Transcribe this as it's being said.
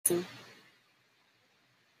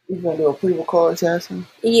You gonna do a pre-record, Jackson?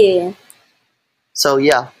 Yeah. So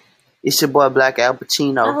yeah, it's your boy Black Al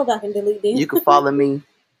Pacino. I hope I can delete this. You can follow me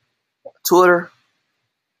Twitter,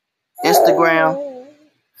 Instagram,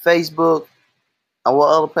 Facebook, and what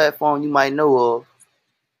other platform you might know of.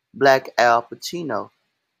 Black Al Pacino.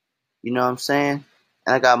 You know what I'm saying?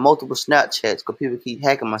 And I got multiple Snapchats because people keep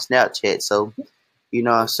hacking my Snapchat. So, you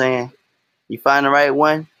know what I'm saying? You find the right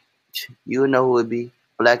one, you'll know who it be.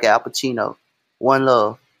 Black Al Pacino. One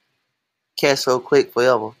love. Cash flow quick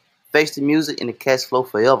forever. Face the music and the cash flow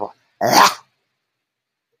forever.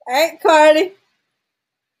 Alright, Cardi.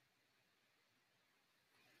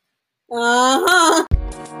 Uh-huh.